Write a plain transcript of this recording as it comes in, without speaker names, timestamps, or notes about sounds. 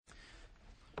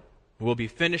We'll be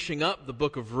finishing up the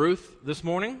book of Ruth this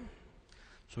morning.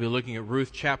 So we'll be looking at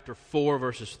Ruth chapter 4,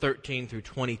 verses 13 through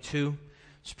 22.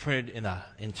 It's printed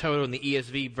in total in the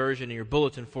ESV version in your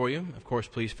bulletin for you. Of course,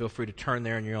 please feel free to turn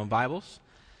there in your own Bibles.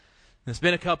 And it's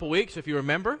been a couple weeks, if you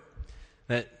remember,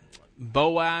 that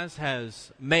Boaz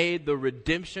has made the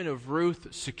redemption of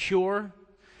Ruth secure,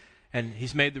 and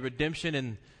he's made the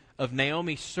redemption of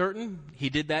Naomi certain. He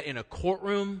did that in a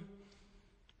courtroom,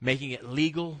 making it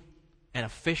legal and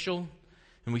official.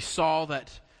 And we saw that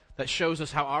shows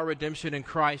us how our redemption in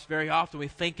Christ, very often we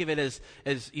think of it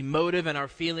as emotive in our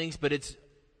feelings, but it's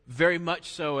very much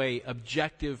so a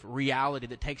objective reality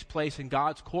that takes place in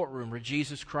God's courtroom, where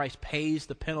Jesus Christ pays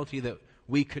the penalty that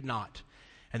we could not,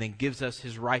 and then gives us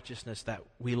his righteousness that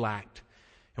we lacked.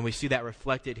 And we see that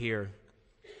reflected here,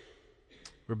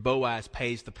 where Boaz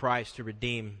pays the price to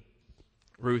redeem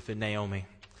Ruth and Naomi.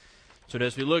 So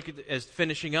as we look at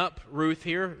finishing up Ruth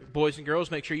here, boys and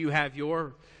girls, make sure you have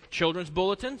your children's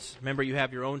bulletins. Remember, you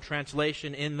have your own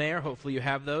translation in there. Hopefully you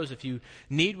have those. If you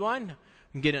need one,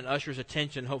 get an usher's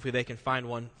attention. Hopefully they can find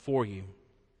one for you.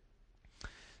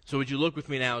 So would you look with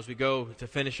me now as we go to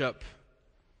finish up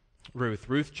Ruth.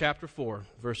 Ruth chapter 4,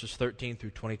 verses 13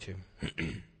 through 22.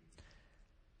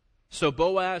 So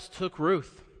Boaz took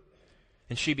Ruth,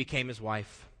 and she became his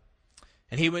wife.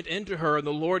 And he went into her, and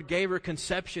the Lord gave her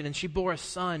conception, and she bore a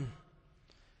son.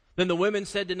 Then the women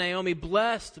said to Naomi,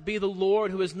 "Blessed be the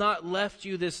Lord who has not left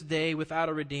you this day without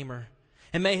a redeemer,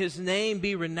 and may his name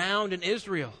be renowned in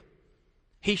Israel.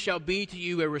 He shall be to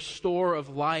you a restorer of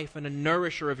life and a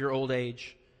nourisher of your old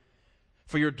age.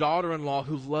 For your daughter-in-law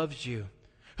who loves you,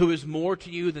 who is more to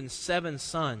you than 7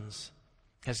 sons,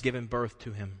 has given birth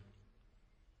to him."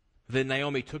 Then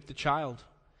Naomi took the child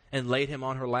and laid him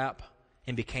on her lap,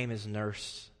 and became his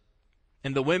nurse.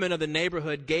 And the women of the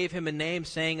neighborhood gave him a name,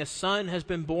 saying, "A son has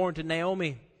been born to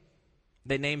Naomi."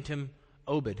 They named him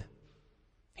Obed.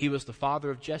 He was the father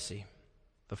of Jesse,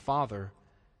 the father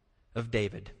of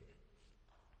David.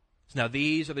 Now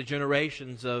these are the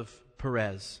generations of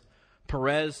Perez.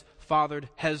 Perez fathered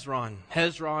Hezron.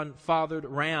 Hezron fathered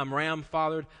Ram. Ram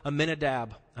fathered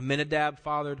Amminadab. Amminadab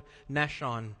fathered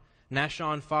Nahshon.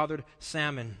 Nahshon fathered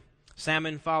Salmon.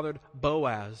 Salmon fathered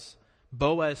Boaz.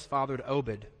 Boaz fathered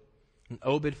Obed, and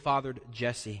Obed fathered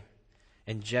Jesse,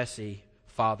 and Jesse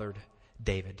fathered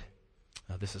David.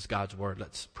 Now, this is God's word.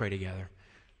 Let's pray together.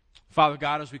 Father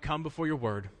God, as we come before your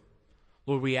word,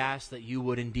 Lord, we ask that you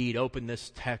would indeed open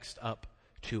this text up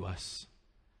to us.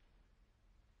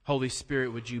 Holy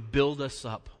Spirit, would you build us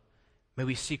up? May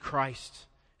we see Christ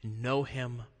and know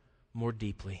him more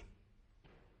deeply.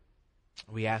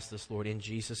 We ask this, Lord, in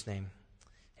Jesus' name.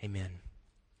 Amen.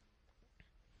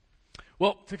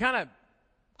 Well, to kind of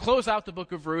close out the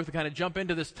book of Ruth and kind of jump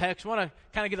into this text, I want to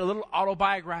kind of get a little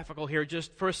autobiographical here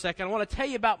just for a second. I want to tell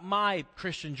you about my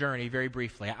Christian journey very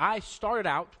briefly. I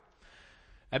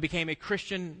became a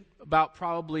Christian about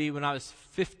probably when I was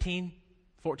 15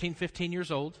 years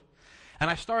old. And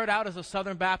I started out as a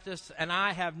Southern Baptist, and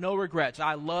I have no regrets.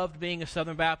 I loved being a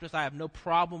Southern Baptist. I have no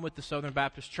problem with the Southern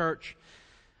Baptist Church.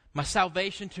 My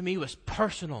salvation to me was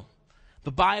personal.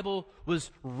 The Bible was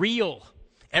real.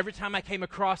 Every time I came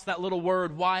across that little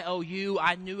word, Y-O-U,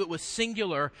 I knew it was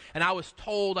singular, and I was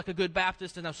told like a good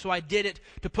Baptist, and so I did it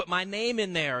to put my name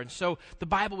in there. And so the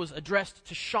Bible was addressed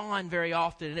to Sean very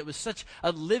often, and it was such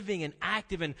a living and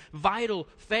active and vital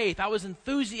faith. I was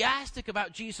enthusiastic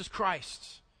about Jesus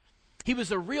Christ. He was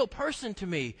a real person to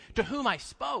me, to whom I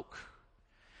spoke.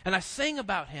 And I sang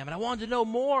about him, and I wanted to know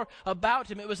more about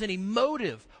him. It was an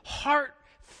emotive,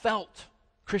 heartfelt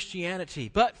Christianity.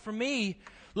 But for me,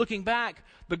 looking back,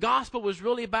 the gospel was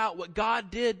really about what God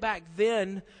did back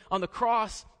then on the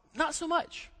cross. Not so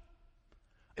much.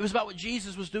 It was about what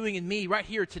Jesus was doing in me right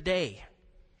here today.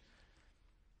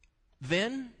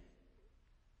 Then,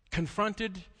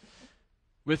 confronted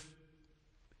with,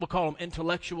 we'll call them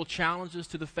intellectual challenges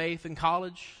to the faith in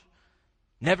college,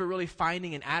 never really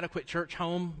finding an adequate church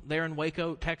home there in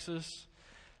Waco, Texas,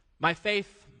 my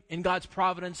faith in God's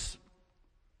providence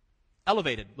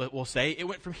elevated, we'll say. It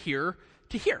went from here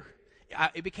to here.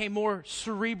 It became more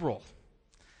cerebral.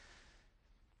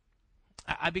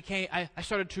 I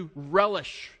started to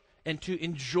relish and to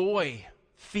enjoy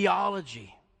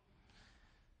theology,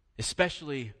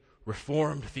 especially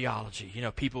Reformed theology. You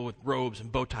know, people with robes and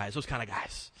bow ties, those kind of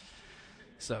guys.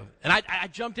 So, and I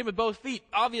jumped in with both feet,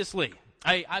 obviously.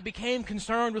 I became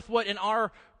concerned with what in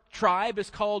our tribe is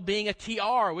called being a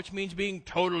TR, which means being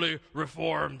totally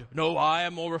reformed. No, I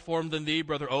am more reformed than thee,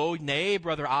 brother. Oh, nay,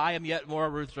 brother, I am yet more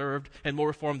reserved and more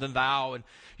reformed than thou. And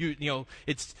you know,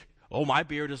 it's oh, my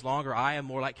beard is longer, I am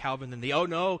more like Calvin than thee. Oh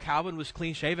no, Calvin was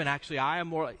clean shaven. Actually, I am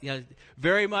more,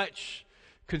 very much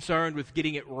concerned with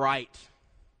getting it right.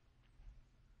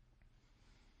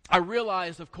 I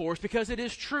realized, of course, because it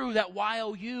is true that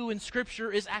YOU in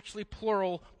Scripture is actually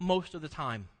plural most of the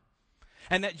time.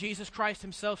 And that Jesus Christ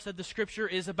himself said the Scripture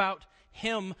is about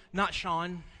him, not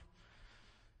Sean.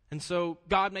 And so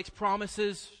God makes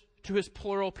promises to his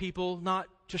plural people, not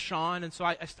to Sean. And so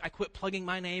I quit plugging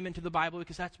my name into the Bible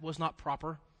because that was not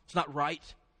proper. It's not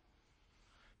right.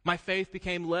 My faith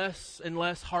became less and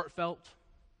less heartfelt,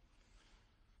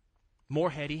 more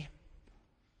heady.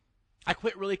 I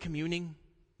quit really communing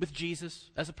with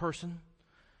Jesus as a person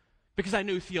because I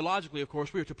knew theologically, of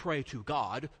course, we were to pray to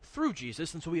God through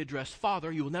Jesus. And so we addressed,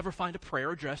 Father, you will never find a prayer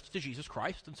addressed to Jesus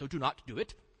Christ, and so do not do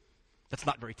it. That's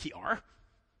not very TR.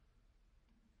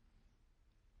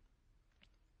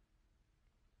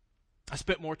 I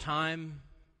spent more time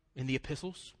in the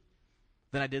epistles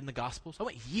than I did in the Gospels. I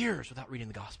went years without reading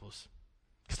the Gospels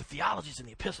because the theology's in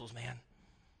the epistles, man.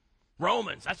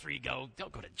 Romans, that's where you go.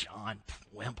 Don't go to John,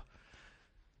 wimp.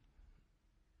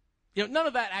 None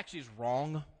of that actually is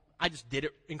wrong. I just did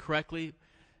it incorrectly.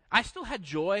 I still had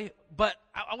joy, but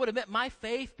I would admit my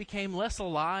faith became less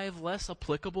alive, less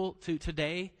applicable to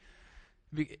today.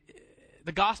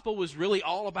 The gospel was really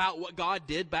all about what God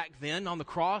did back then on the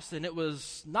cross, and it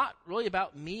was not really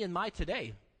about me and my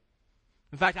today.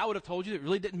 In fact, I would have told you it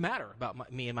really didn't matter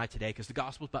about me and my today because the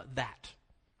gospel is about that.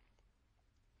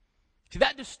 See,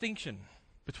 that distinction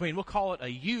between, we'll call it a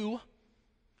you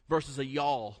versus a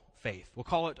y'all faith. We'll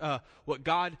call it what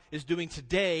God is doing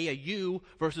today, a you,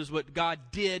 versus what God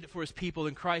did for his people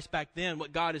in Christ back then,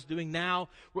 what God is doing now.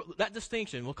 That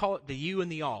distinction, we'll call it the you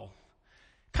and the y'all,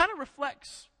 kind of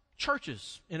reflects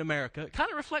churches in America. It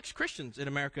kind of reflects Christians in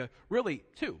America, really,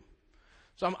 too.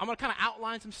 So I'm going to kind of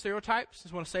outline some stereotypes. I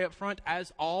just want to say up front,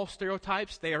 as all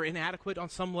stereotypes, they are inadequate on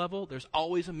some level. There's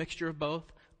always a mixture of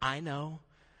both. I know.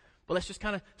 But let's just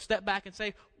kind of step back and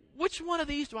say, which one of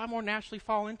these do I more naturally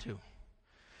fall into?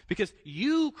 Because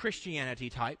you Christianity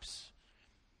types,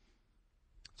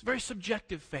 it's a very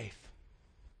subjective faith.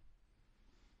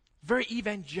 Very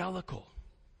evangelical.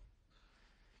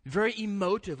 Very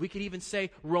emotive. We could even say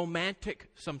romantic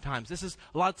sometimes. This is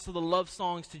lots of the love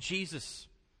songs to Jesus.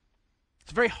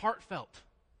 It's very heartfelt.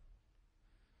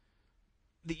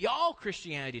 The y'all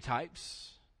Christianity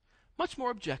types, much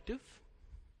more objective.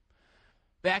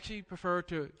 They actually prefer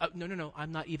to, no,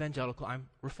 I'm not evangelical, I'm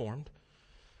reformed.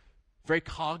 Very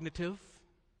cognitive.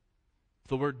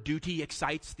 The word duty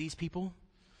excites these people.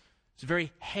 It's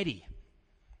very heady.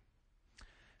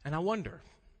 And I wonder,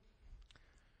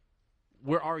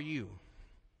 where are you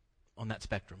on that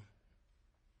spectrum?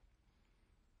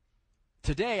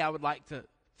 Today, I would like to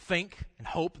think and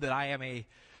hope that I am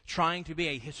trying to be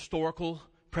a historical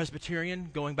Presbyterian,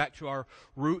 going back to our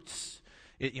roots.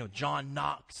 John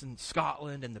Knox in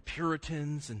Scotland and the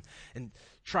Puritans and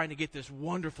trying to get this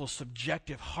wonderful,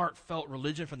 subjective, heartfelt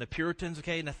religion from the Puritans.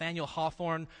 Okay, Nathaniel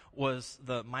Hawthorne was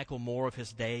the Michael Moore of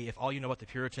his day. If all you know about the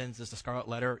Puritans is the Scarlet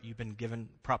Letter, you've been given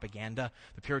propaganda.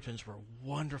 The Puritans were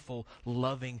wonderful,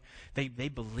 loving. They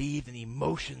believed in the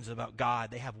emotions about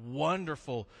God. They have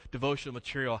wonderful devotional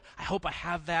material. I hope I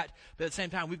have that, but at the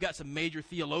same time, we've got some major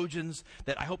theologians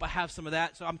that I hope I have some of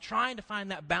that. So I'm trying to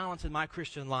find that balance in my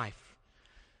Christian life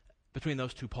between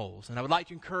those two poles. And I would like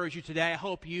to encourage you today, I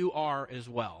hope you are as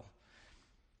well.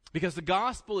 Because the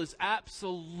gospel is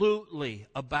absolutely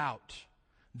about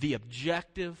the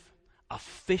objective,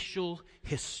 official,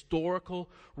 historical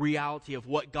reality of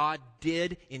what God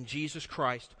did in Jesus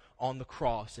Christ on the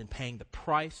cross in paying the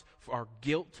price for our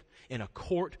guilt in a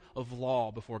court of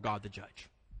law before God the judge.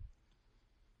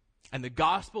 And the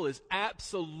gospel is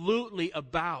absolutely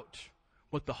about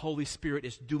what the Holy Spirit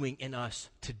is doing in us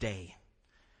today,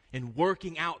 in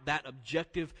working out that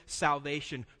objective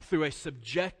salvation through a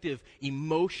subjective,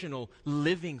 emotional,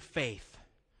 living faith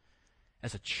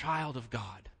as a child of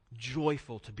God,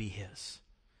 joyful to be his.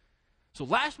 So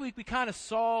last week we kind of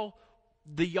saw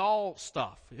the y'all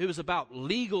stuff. It was about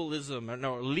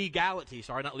legality,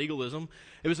 not legalism.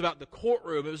 It was about the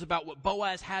courtroom. It was about what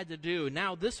Boaz had to do.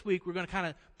 Now this week we're going to kind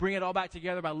of bring it all back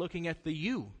together by looking at the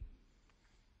you,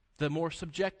 the more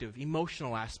subjective,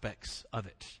 emotional aspects of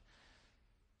it.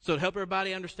 So to help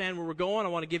everybody understand where we're going, I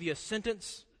want to give you a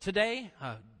sentence today.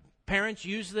 Parents,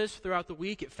 use this throughout the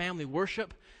week at family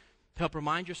worship to help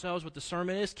remind yourselves what the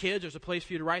sermon is. Kids, there's a place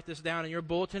for you to write this down in your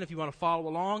bulletin if you want to follow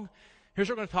along. Here's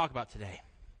what we're going to talk about today.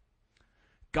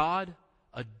 God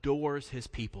adores his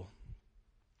people.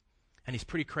 And he's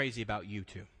pretty crazy about you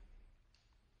too.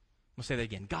 We'll say that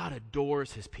again. God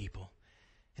adores his people.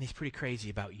 And he's pretty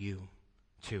crazy about you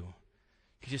too.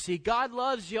 Because you see, God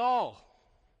loves y'all.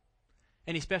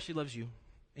 And He especially loves you,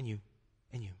 and you,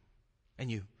 and you,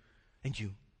 and you, and you.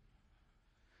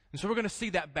 And so we're going to see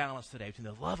that balance today between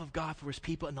the love of God for His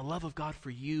people and the love of God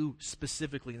for you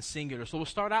specifically in singular. So we'll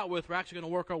start out with, we're actually going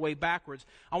to work our way backwards.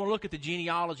 I want to look at the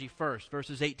genealogy first,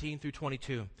 verses 18 through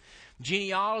 22.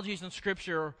 Genealogies in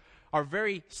Scripture are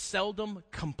very seldom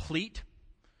complete.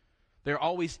 They're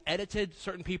always edited.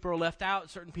 Certain people are left out.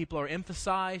 Certain people are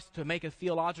emphasized to make a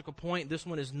theological point. This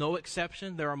one is no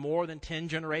exception. There are more than 10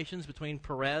 generations between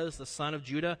Perez, the son of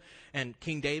Judah, and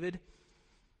King David.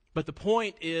 But the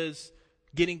point is,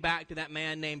 getting back to that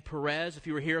man named Perez, if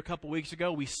you were here a couple weeks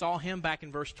ago, we saw him back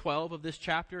in verse 12 of this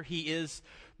chapter. He is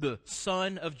the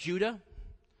son of Judah.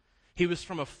 He was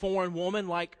from a foreign woman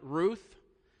like Ruth.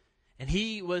 And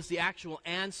he was the actual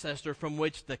ancestor from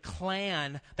which the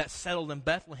clan that settled in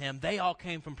Bethlehem, they all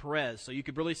came from Perez. So you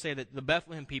could really say that the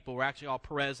Bethlehem people were actually all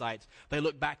Perezites. They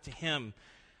looked back to him.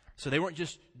 So they weren't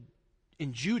just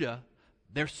in Judah.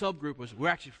 Their subgroup was, we're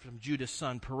actually from Judah's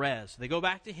son Perez. They go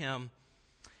back to him.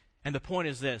 And the point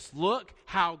is this. Look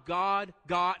how God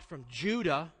got from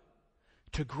Judah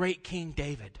to great King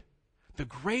David. The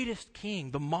greatest king,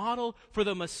 the model for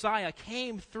the Messiah,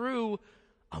 came through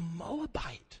a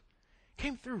Moabite.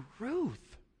 Came through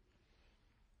Ruth.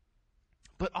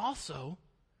 But also,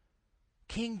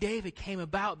 King David came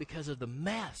about because of the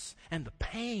mess and the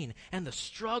pain and the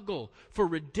struggle for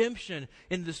redemption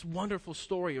in this wonderful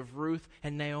story of Ruth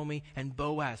and Naomi and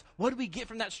Boaz. What do we get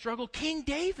from that struggle? King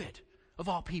David, of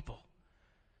all people.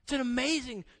 It's an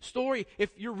amazing story. If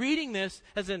you're reading this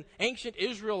as an ancient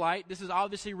Israelite, this is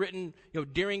obviously written,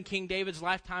 during King David's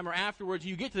lifetime or afterwards, and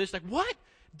you get to this, like, what?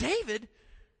 David?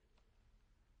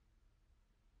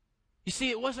 You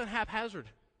see, it wasn't haphazard.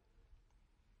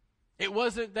 It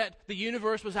wasn't that the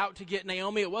universe was out to get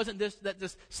Naomi. It wasn't that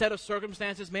this set of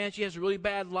circumstances, man, she has a really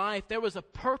bad life. There was a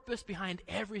purpose behind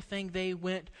everything they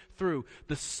went through.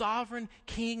 The sovereign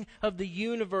king of the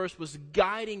universe was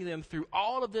guiding them through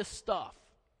all of this stuff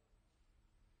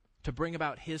to bring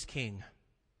about his king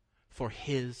for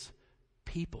his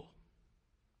people.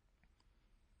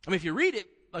 I mean, if you read it,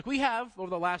 like we have over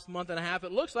the last month and a half,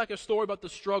 it looks like a story about the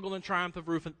struggle and triumph of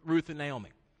Ruth and Naomi.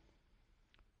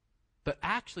 But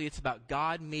actually, it's about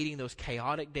God meeting those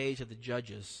chaotic days of the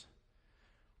judges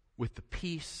with the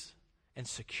peace and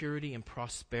security and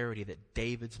prosperity that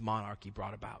David's monarchy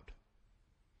brought about.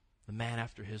 The man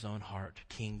after his own heart,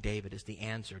 King David, is the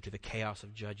answer to the chaos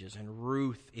of judges, and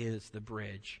Ruth is the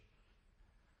bridge.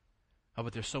 Oh,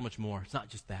 but there's so much more. It's not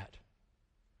just that.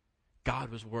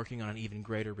 God was working on an even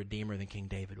greater Redeemer than King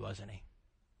David, wasn't He?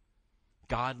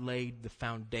 God laid the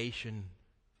foundation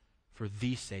for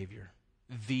the Savior,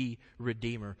 the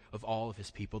Redeemer of all of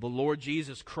His people. The Lord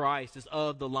Jesus Christ is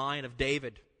of the line of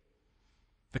David.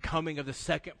 The coming of the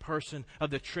second person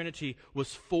of the Trinity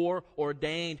was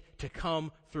foreordained to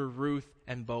come through Ruth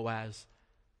and Boaz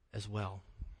as well.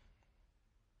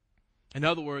 In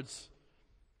other words,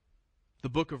 the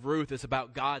book of Ruth is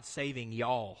about God saving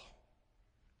y'all.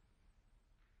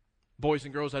 Boys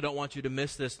and girls, I don't want you to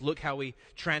miss this. Look how we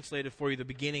translated for you the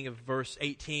beginning of verse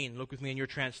 18. Look with me in your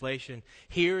translation.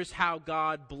 Here's how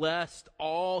God blessed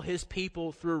all His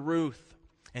people through Ruth.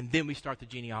 And then we start the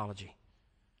genealogy.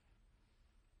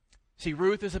 See,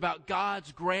 Ruth is about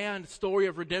God's grand story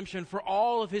of redemption for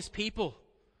all of His people.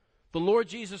 The Lord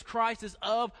Jesus Christ is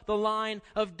of the line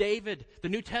of David. The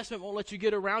New Testament won't let you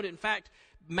get around it. In fact,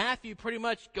 Matthew pretty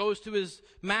much goes to his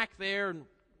Mac there and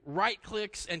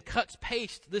right-clicks and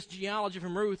paste this genealogy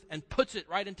from Ruth and puts it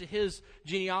right into his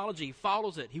genealogy,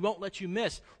 follows it. He won't let you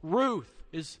miss. Ruth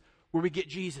is where we get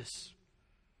Jesus.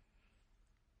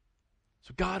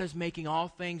 So God is making all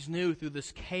things new through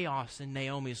this chaos in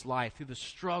Naomi's life, through the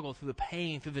struggle, through the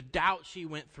pain, through the doubt she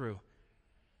went through.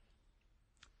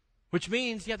 Which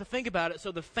means you have to think about it.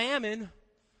 So the famine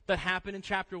that happened in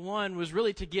chapter 1 was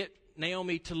really to get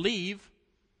Naomi to leave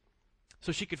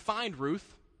so she could find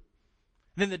Ruth.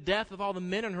 Then the death of all the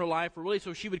men in her life were really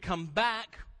so she would come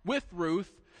back with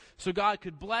Ruth so God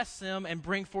could bless them and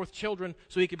bring forth children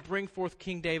so He could bring forth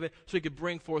King David, so He could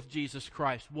bring forth Jesus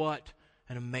Christ. What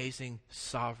an amazing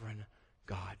sovereign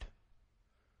God.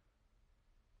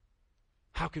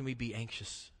 How can we be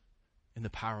anxious in the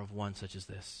power of one such as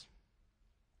this?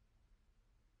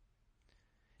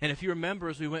 And if you remember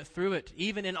as we went through it,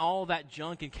 even in all that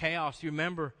junk and chaos, you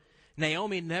remember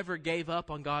Naomi never gave up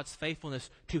on God's faithfulness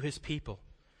to His people.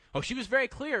 Oh, she was very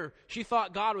clear. She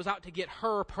thought God was out to get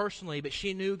her personally, but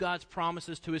she knew God's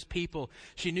promises to His people.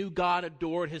 She knew God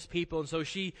adored His people, and so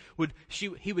He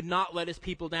would not let His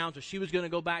people down. So she was going to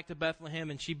go back to Bethlehem,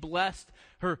 and she blessed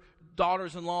her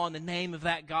daughters-in-law in the name of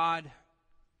that God.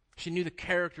 She knew the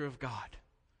character of God.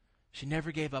 She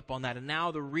never gave up on that. And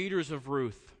now the readers of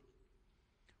Ruth,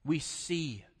 we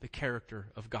see the character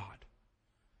of God.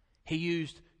 He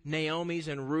used Naomi's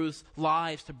and Ruth's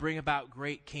lives to bring about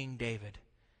great King David.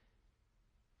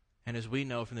 And as we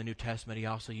know from the New Testament, he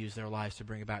also used their lives to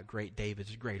bring about great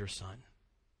David's greater son,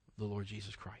 the Lord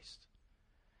Jesus Christ.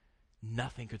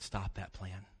 Nothing could stop that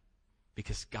plan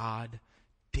because God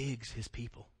digs his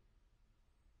people.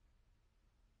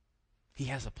 He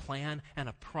has a plan and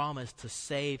a promise to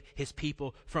save his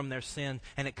people from their sin,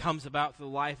 and it comes about through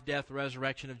the life, death,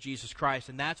 resurrection of Jesus Christ,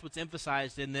 and that's what's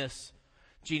emphasized in this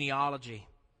genealogy.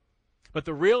 But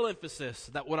the real emphasis,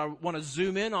 that what I want to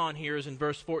zoom in on here, is in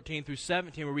verse 14 through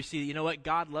 17, where we see that, you know what,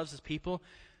 God loves his people,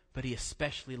 but he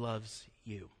especially loves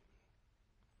you.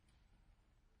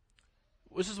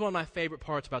 This is one of my favorite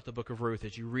parts about the book of Ruth.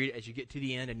 As you read it, as you get to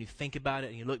the end and you think about it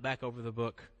and you look back over the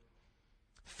book,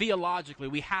 theologically,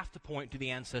 we have to point to the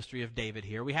ancestry of David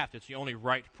here. We have to. It's the only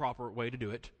right, proper way to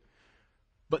do it.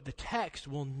 But the text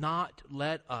will not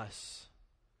let us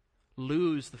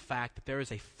lose the fact that there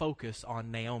is a focus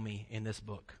on Naomi in this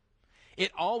book.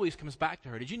 It always comes back to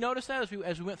her. Did you notice that as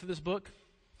we went through this book?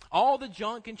 All the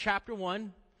junk in chapter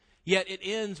 1, yet it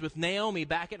ends with Naomi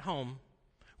back at home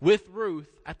with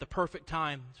Ruth at the perfect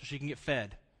time so she can get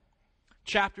fed.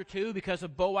 Chapter 2, because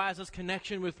of Boaz's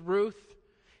connection with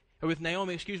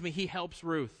Naomi, he helps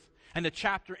Ruth. And the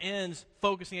chapter ends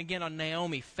focusing again on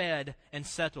Naomi, fed and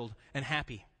settled and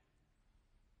happy.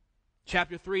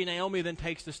 Chapter 3, Naomi then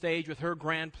takes the stage with her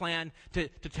grand plan to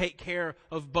take care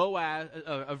of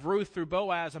Ruth through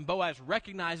Boaz, and Boaz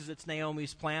recognizes it's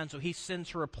Naomi's plan, so he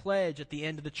sends her a pledge at the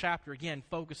end of the chapter, again,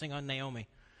 focusing on Naomi.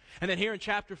 And then here in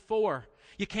chapter 4,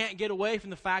 you can't get away from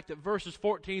the fact that verses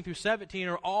 14 through 17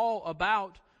 are all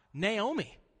about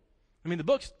Naomi. I mean, the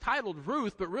book's titled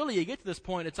Ruth, but really you get to this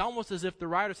point, it's almost as if the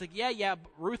writer's like, yeah,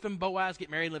 Ruth and Boaz get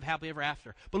married and live happily ever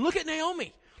after. But look at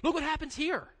Naomi. Look what happens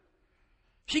here.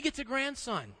 She gets a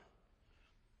grandson.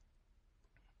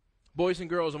 Boys and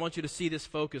girls, I want you to see this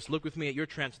focus. Look with me at your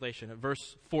translation, at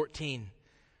verse 14.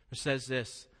 It says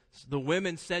this: the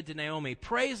women said to Naomi,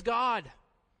 "Praise God.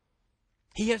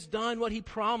 He has done what he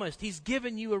promised. He's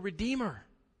given you a redeemer."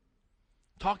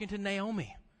 Talking to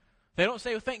Naomi. They don't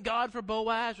say, well, thank God for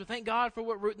Boaz, or thank God for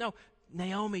what Ruth. No,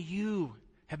 Naomi, you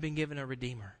have been given a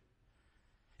redeemer.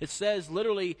 It says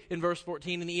literally in verse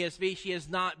 14 in the ESV, she has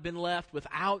not been left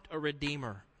without a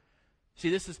redeemer. See,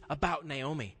 this is about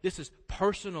Naomi. This is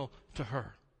personal to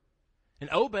her. And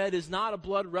Obed is not a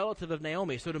blood relative of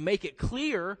Naomi. So to make it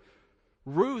clear,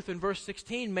 Ruth in verse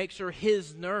 16 makes her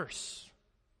his nurse.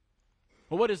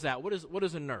 Well, what is that? What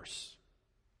is a nurse?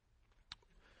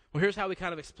 Well, here's how we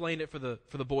kind of explained it for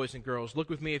the boys and girls. Look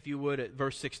with me, if you would, at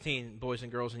verse 16, boys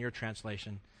and girls, in your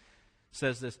translation. It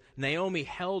says this: Naomi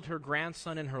held her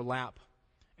grandson in her lap,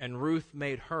 and Ruth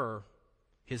made her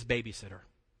his babysitter.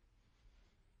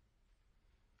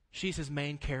 She's his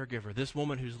main caregiver. This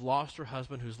woman who's lost her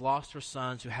husband, who's lost her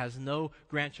sons, who has no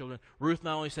grandchildren. Ruth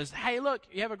not only says, hey, look,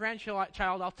 you have a grandchild,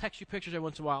 I'll text you pictures every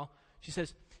once in a while. She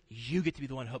says, you get to be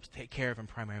the one who helps take care of him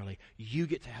primarily. You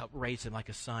get to help raise him like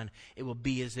a son. It will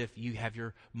be as if you have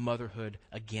your motherhood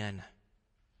again.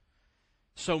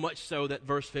 So much so that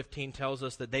verse 15 tells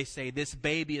us that they say this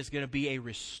baby is going to be a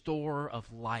restorer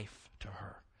of life to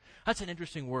her. That's an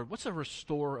interesting word. What's a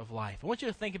restorer of life? I want you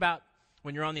to think about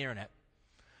when you're on the internet.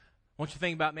 I want you to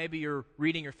think about maybe you're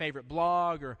reading your favorite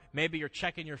blog, or maybe you're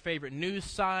checking your favorite news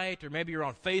site, or maybe you're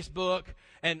on Facebook,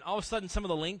 and all of a sudden some of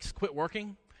the links quit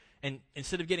working. And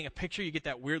instead of getting a picture, you get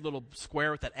that weird little square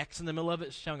with that X in the middle of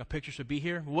it showing a picture should be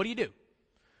here. What do?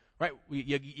 Right?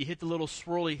 You hit the little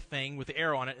swirly thing with the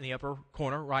arrow on it in the upper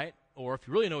corner, right? Or if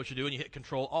you really know what you're doing, you hit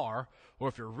Control-R. Or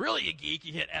if you're really a geek,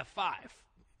 you hit F5.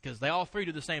 Because they all three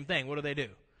do the same thing. What do?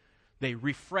 They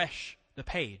refresh the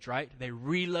page, right? They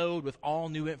reload with all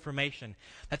new information.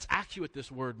 That's actually what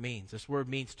this word means. This word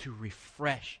means to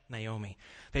refresh Naomi.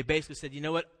 They basically said, you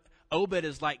know what? Obed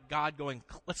is like God going,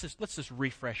 let's just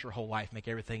refresh your whole life, make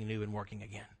everything new and working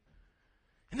again.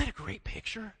 Isn't that a great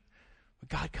picture? When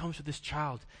God comes with this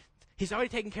child, he's already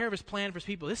taken care of his plan for his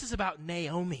people. This is about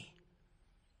Naomi.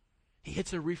 He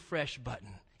hits a refresh button.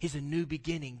 He's a new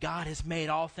beginning. God has made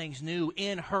all things new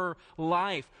in her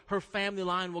life. Her family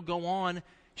line will go on.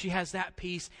 She has that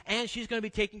peace, and she's going to be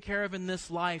taken care of in this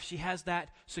life. She has that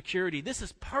security. This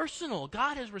is personal.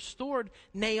 God has restored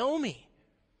Naomi.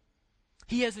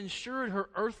 He has ensured her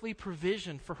earthly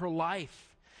provision for her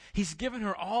life. He's given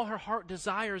her all her heart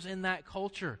desires in that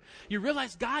culture. You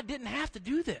realize God didn't have to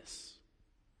do this.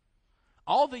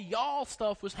 All the y'all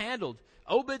stuff was handled.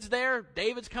 Obed's there,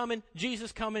 David's coming,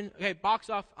 Jesus coming. Okay, box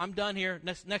off, I'm done here.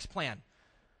 Next plan.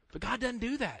 But God doesn't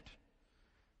do that.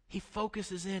 he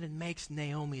focuses in and makes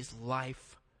Naomi's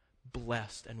life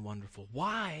blessed and wonderful.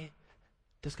 Why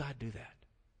does God do that?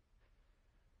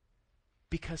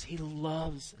 Because he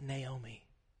loves Naomi,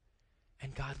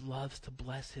 and God loves to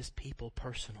bless his people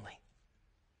personally.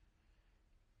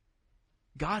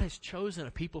 God has chosen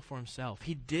a people for himself.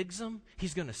 He digs them.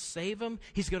 He's going to save them.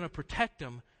 He's going to protect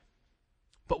them.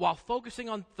 But while focusing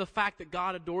on the fact that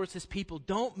God adores his people,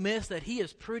 don't miss that he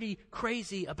is pretty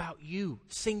crazy about you,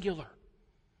 singular.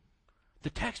 The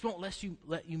text won't let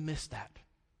you miss that.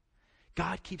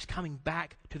 God keeps coming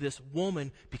back to this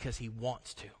woman because he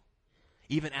wants to,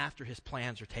 even after his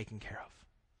plans are taken care of.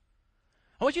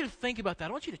 I want you to think about that.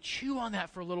 I want you to chew on that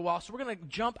for a little while. So we're going to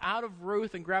jump out of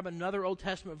Ruth and grab another Old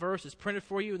Testament verse. It's printed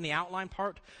for you in the outline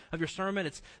part of your sermon.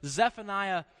 It's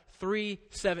Zephaniah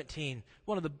 3:17,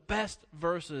 one of the best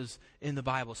verses in the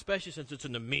Bible, especially since it's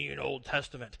in the mean Old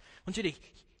Testament. I want you to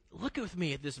look with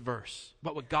me at this verse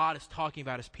about what God is talking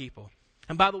about his people.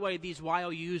 And by the way, these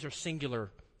YOUs are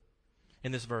singular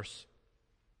in this verse.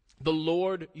 The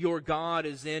Lord your God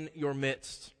is in your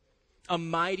midst, a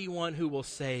mighty one who will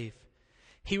save.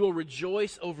 He will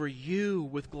rejoice over you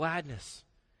with gladness.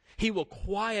 He will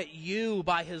quiet you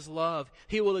by his love.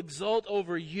 He will exult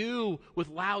over you with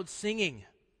loud singing.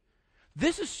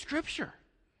 This is Scripture.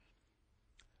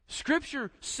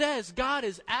 Scripture says God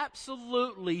is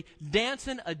absolutely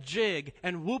dancing a jig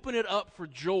and whooping it up for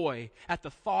joy at the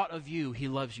thought of you. He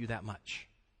loves you that much.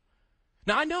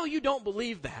 Now, I know you don't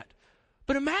believe that,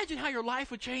 but imagine how your life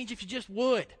would change if you just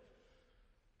would.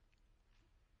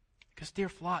 Because, dear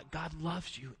flock, God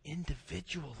loves you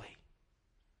individually.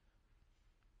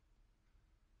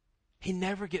 He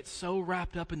never gets so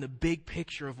wrapped up in the big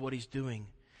picture of what he's doing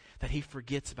that he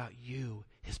forgets about you,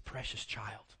 his precious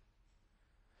child.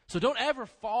 So don't ever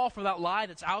fall for that lie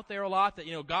that's out there a lot that,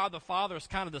 God the Father is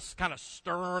kind of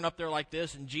stern up there like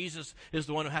this, and Jesus is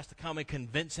the one who has to come and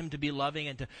convince him to be loving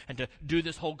and to do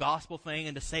this whole gospel thing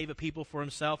and to save a people for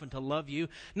himself and to love you.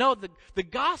 No, the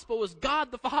gospel was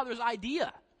God the Father's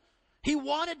idea. He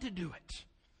wanted to do it.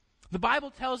 The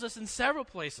Bible tells us in several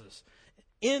places,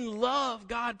 in love,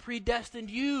 God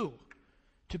predestined you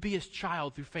to be his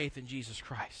child through faith in Jesus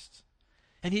Christ.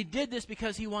 And he did this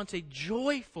because he wants a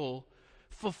joyful,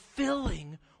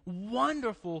 fulfilling,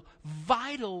 wonderful,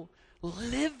 vital,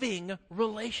 living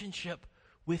relationship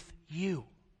with you.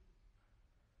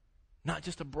 Not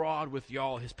just abroad with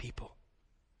y'all, his people.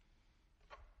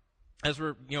 As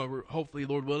we're hopefully,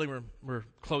 Lord willing, we're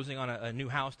closing on a new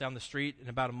house down the street in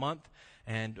about a month,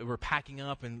 and we're packing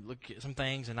up and look at some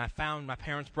things, and I found my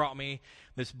parents brought me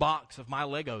this box of my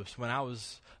Legos when I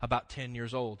was about 10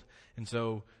 years old. And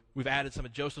so we've added some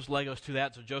of Joseph's Legos to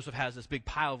that. So Joseph has this big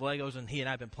pile of Legos, and he and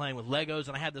I have been playing with Legos,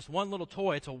 and I had this one little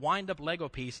toy. It's a wind-up Lego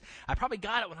piece. I probably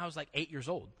got it when I was like 8 years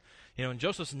old. And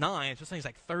Joseph's 9, so this thing's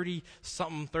like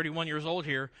 30-something, 31 years old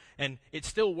here, and it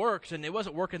still works, and it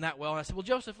wasn't working that well. And I said, well,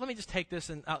 Joseph, let me just take this,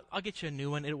 and I'll get you a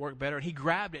new one. It'll work better. And he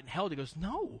grabbed it and held it. He goes,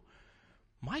 no,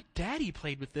 my daddy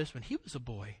played with this when he was a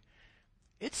boy.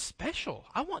 It's special.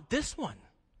 I want this one.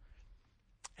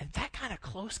 And that kind of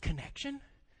close connection,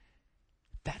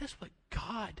 that is what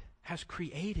God has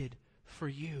created for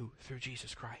you through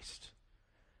Jesus Christ.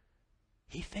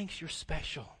 He thinks you're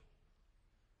special.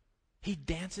 He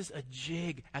dances a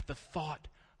jig at the thought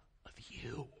of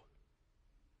you.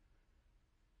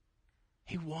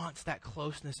 He wants that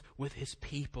closeness with his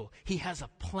people. He has a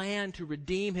plan to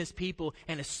redeem his people,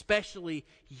 and especially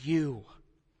you.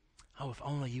 Oh, if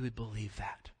only you would believe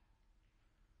that.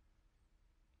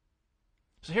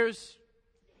 So here's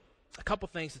a couple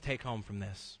things to take home from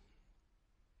this.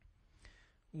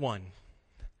 One,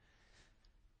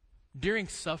 during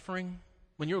suffering,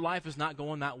 when your life is not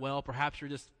going that well, perhaps you're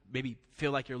just maybe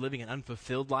feel like you're living an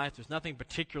unfulfilled life. There's nothing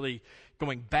particularly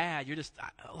going bad.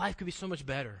 Life could be so much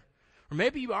better. Or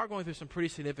maybe you are going through some pretty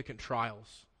significant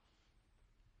trials.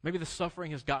 Maybe the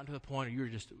suffering has gotten to the point where you're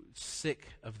just sick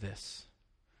of this.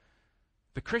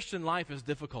 The Christian life is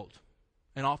difficult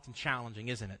and often challenging,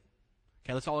 isn't it?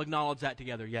 Okay, let's all acknowledge that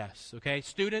together, yes. Okay,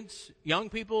 students, young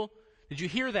people, did you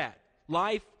hear that?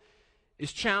 Life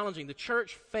is challenging. The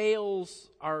church fails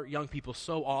our young people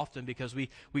so often because we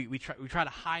try to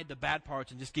hide the bad parts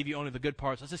and just give you only the good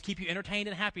parts. Let's just keep you entertained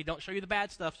and happy. Don't show you the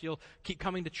bad stuff so you'll keep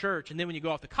coming to church. And then when you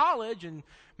go off to college and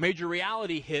major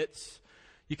reality hits,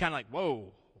 you kind of like,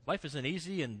 whoa, life isn't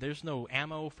easy and there's no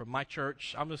ammo from my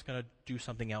church. I'm just going to do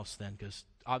something else then because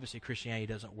obviously Christianity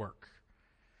doesn't work.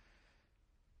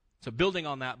 So building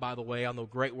on that, by the way, on the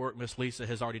great work Miss Lisa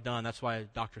has already done, that's why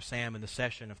Dr. Sam and the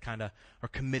session have are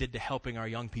committed to helping our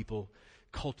young people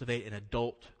cultivate an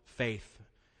adult faith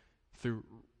through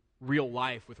real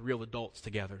life with real adults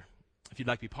together. If you'd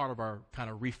like to be part of our kind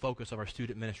of refocus of our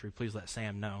student ministry, please let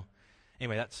Sam know.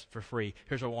 Anyway, that's for free.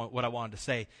 Here's what I wanted to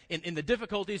say. In the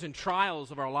difficulties and trials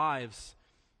of our lives,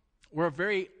 we're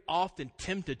very often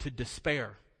tempted to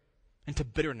despair and to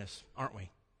bitterness, aren't we?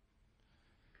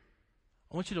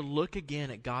 I want you to look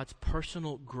again at God's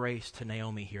personal grace to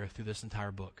Naomi here through this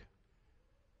entire book.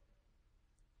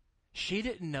 She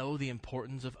didn't know the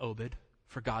importance of Obed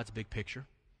for God's big picture.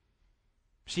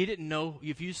 She didn't know,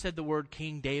 if you said the word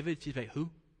King David, she'd say, who?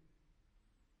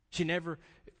 She never,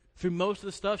 through most of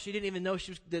the stuff, she didn't even know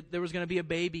that there was going to be a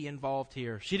baby involved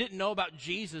here. She didn't know about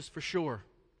Jesus for sure.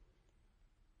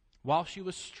 While she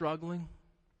was struggling,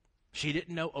 she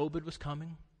didn't know Obed was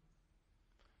coming.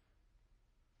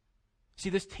 See,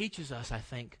 this teaches us, I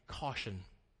think, caution.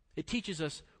 It teaches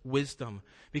us wisdom.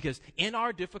 Because in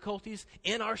our difficulties,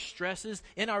 in our stresses,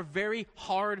 in our very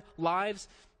hard lives,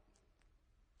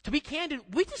 to be candid,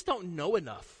 we just don't know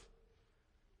enough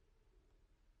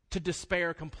to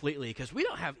despair completely because we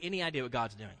don't have any idea what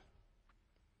God's doing.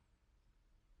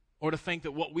 Or to think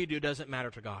that what we do doesn't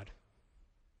matter to God.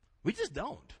 We just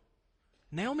don't.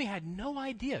 Naomi had no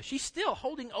idea. She's still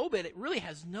holding Obed. It really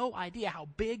has no idea how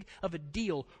big of a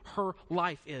deal her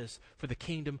life is for the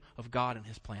kingdom of God and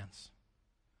his plans.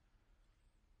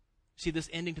 See, this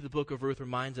ending to the book of Ruth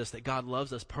reminds us that God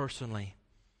loves us personally.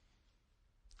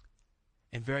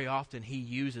 And very often he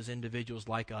uses individuals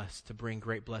like us to bring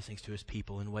great blessings to his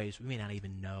people in ways we may not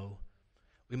even know,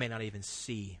 we may not even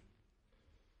see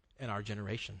in our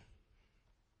generation.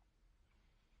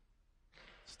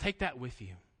 So take that with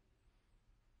you.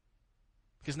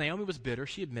 Because Naomi was bitter.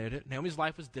 She admitted it. Naomi's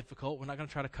life was difficult. We're not going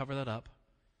to try to cover that up.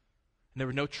 And there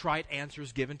were no trite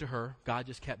answers given to her. God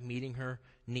just kept meeting her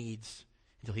needs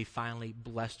until he finally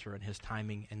blessed her in his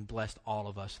timing and blessed all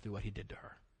of us through what he did to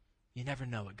her. You never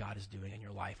know what God is doing in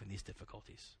your life in these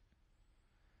difficulties.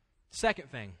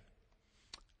 Second thing,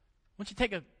 I want you to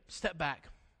take a step back.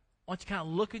 I want you to kind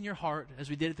of look in your heart as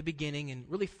we did at the beginning and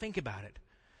really think about it.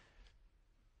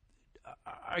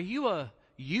 Are you a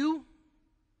you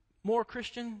more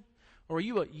Christian, or are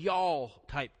you a y'all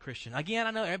type Christian? Again,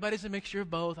 I know everybody's a mixture of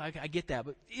both. I get that.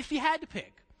 But if you had to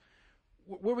pick,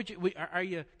 where would you? Are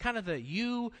you kind of the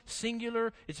you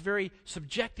singular? It's very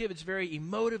subjective. It's very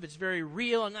emotive. It's very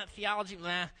real. And not theology.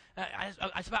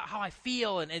 It's about how I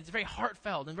feel, and it's very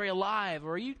heartfelt and very alive.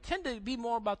 Or you tend to be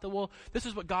more about this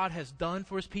is what God has done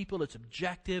for his people. It's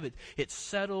objective. It's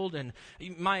settled. And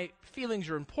my feelings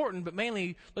are important, but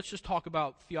mainly let's just talk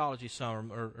about theology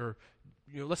some, or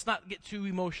let's not get too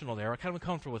emotional there. I'm kind of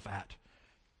uncomfortable with that.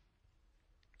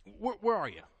 Where are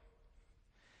you?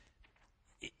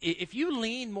 If you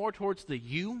lean more towards the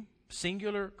you,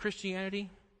 singular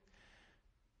Christianity,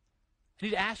 I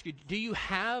need to ask you, do you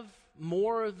have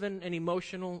more than an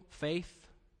emotional faith?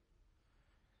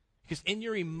 Because in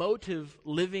your emotive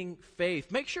living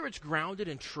faith, make sure it's grounded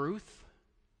in truth.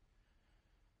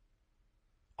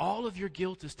 All of your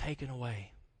guilt is taken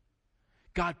away.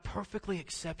 God perfectly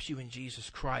accepts you in Jesus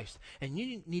Christ. And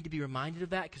you need to be reminded of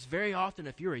that, because very often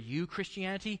if you're a you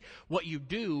Christianity, what you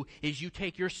do is you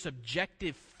take your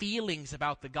subjective feelings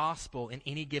about the gospel in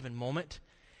any given moment,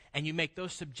 and you make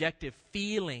those subjective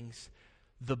feelings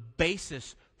the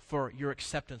basis for your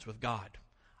acceptance with God.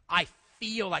 I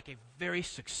feel like a very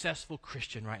successful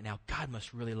Christian right now. God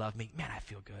must really love me. Man, I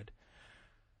feel good.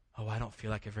 Oh, I don't feel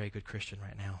like a very good Christian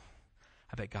right now.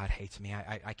 I bet God hates me.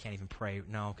 I can't even pray.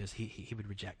 No, because he would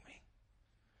reject me.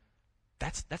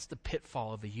 That's the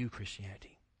pitfall of the you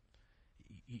Christianity.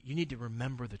 You need to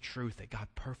remember the truth that God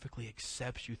perfectly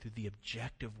accepts you through the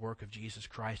objective work of Jesus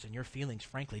Christ, and your feelings,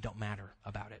 frankly, don't matter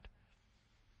about it.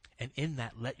 And in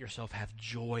that, let yourself have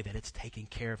joy that it's taken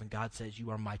care of, and God says,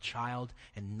 you are my child,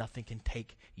 and nothing can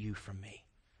take you from me.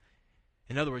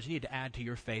 In other words, you need to add to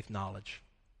your faith knowledge.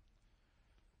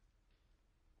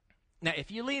 Now,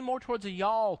 if you lean more towards a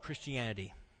y'all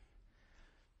Christianity,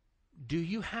 do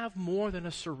you have more than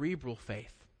a cerebral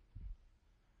faith?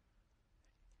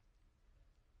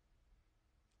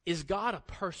 Is God a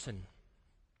person?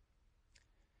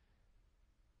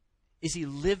 Is he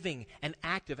living and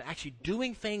active, actually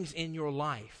doing things in your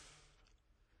life?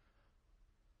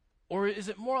 Or is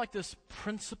it more like this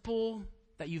principle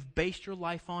that you've based your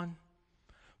life on?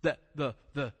 That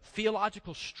the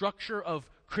theological structure of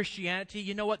Christianity,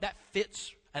 you know what, that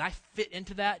fits, and I fit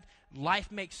into that.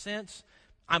 Life makes sense.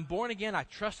 I'm born again. I'm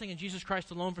trusting in Jesus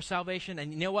Christ alone for salvation,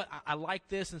 and you know what, I like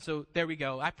this, and so there we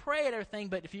go. I pray and everything,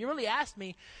 but if you really ask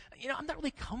me, I'm not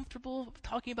really comfortable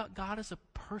talking about God as a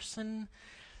person.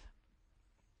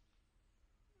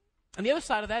 And the other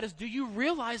side of that is, do you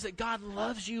realize that God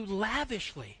loves you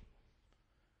lavishly?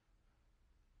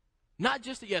 Not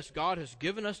just that, yes, God has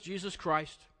given us Jesus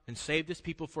Christ, and saved his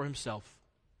people for himself.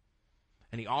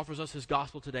 And he offers us his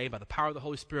gospel today. By the power of the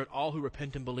Holy Spirit, all who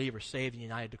repent and believe are saved and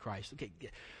united to Christ. Okay,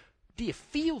 do you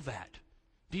feel that?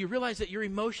 Do you realize that your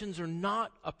emotions are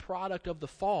not a product of the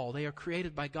fall? They are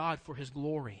created by God for his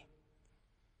glory.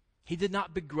 He did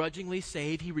not begrudgingly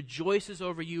save. He rejoices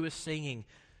over you as singing.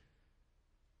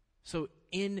 So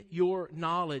in your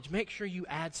knowledge, make sure you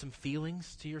add some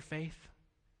feelings to your faith.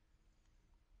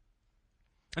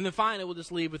 And then finally, we'll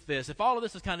just leave with this. If all of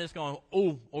this is kind of just going,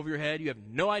 over your head, you have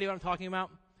no idea what I'm talking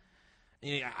about.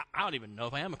 And I don't even know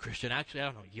if I am a Christian. Actually, I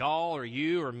don't know. Y'all or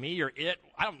you or me or it.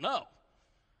 I don't know.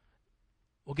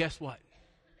 Well, guess what?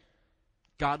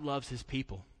 God loves his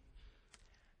people.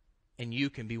 And you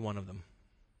can be one of them.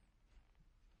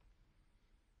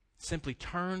 Simply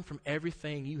turn from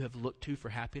everything you have looked to for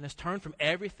happiness. Turn from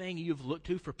everything you have looked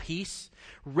to for peace.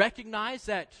 Recognize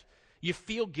that you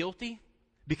feel guilty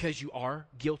because you are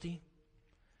guilty.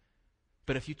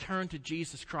 But if you turn to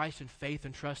Jesus Christ in faith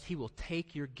and trust, he will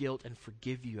take your guilt and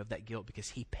forgive you of that guilt because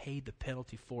he paid the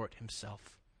penalty for it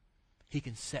himself. He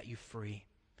can set you free.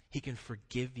 He can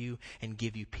forgive you and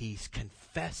give you peace.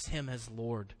 Confess him as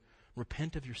Lord.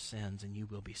 Repent of your sins and you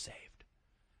will be saved.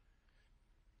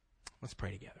 Let's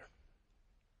pray together.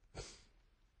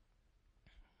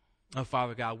 Oh,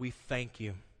 Father God, we thank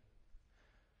you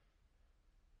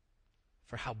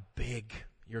for how big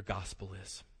your gospel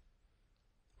is.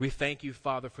 We thank you,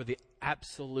 Father, for the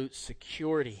absolute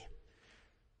security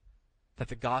that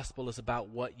the gospel is about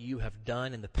what you have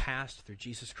done in the past through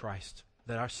Jesus Christ,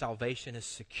 that our salvation is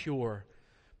secure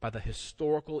by the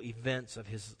historical events of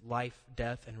his life,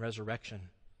 death, and resurrection.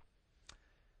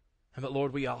 But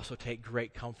Lord, we also take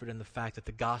great comfort in the fact that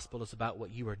the gospel is about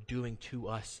what you are doing to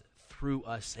us, through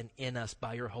us, and in us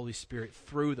by your Holy Spirit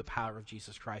through the power of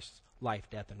Jesus Christ's life,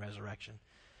 death, and resurrection.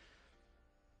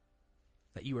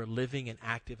 That you are living and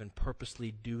active and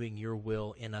purposely doing your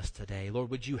will in us today. Lord,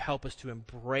 would you help us to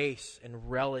embrace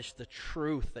and relish the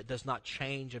truth that does not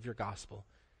change of your gospel?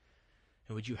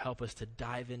 And would you help us to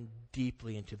dive in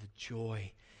deeply into the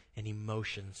joy and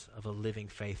emotions of a living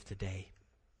faith today?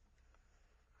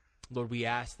 Lord, we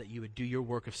ask that you would do your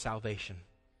work of salvation.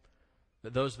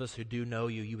 That those of us who do know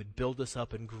you, you would build us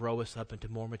up and grow us up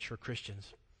into more mature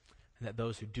Christians. And that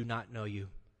those who do not know you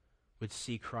would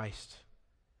see Christ,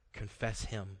 confess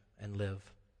him, and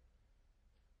live.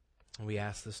 And we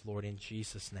ask this, Lord, in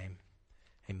Jesus' name.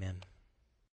 Amen.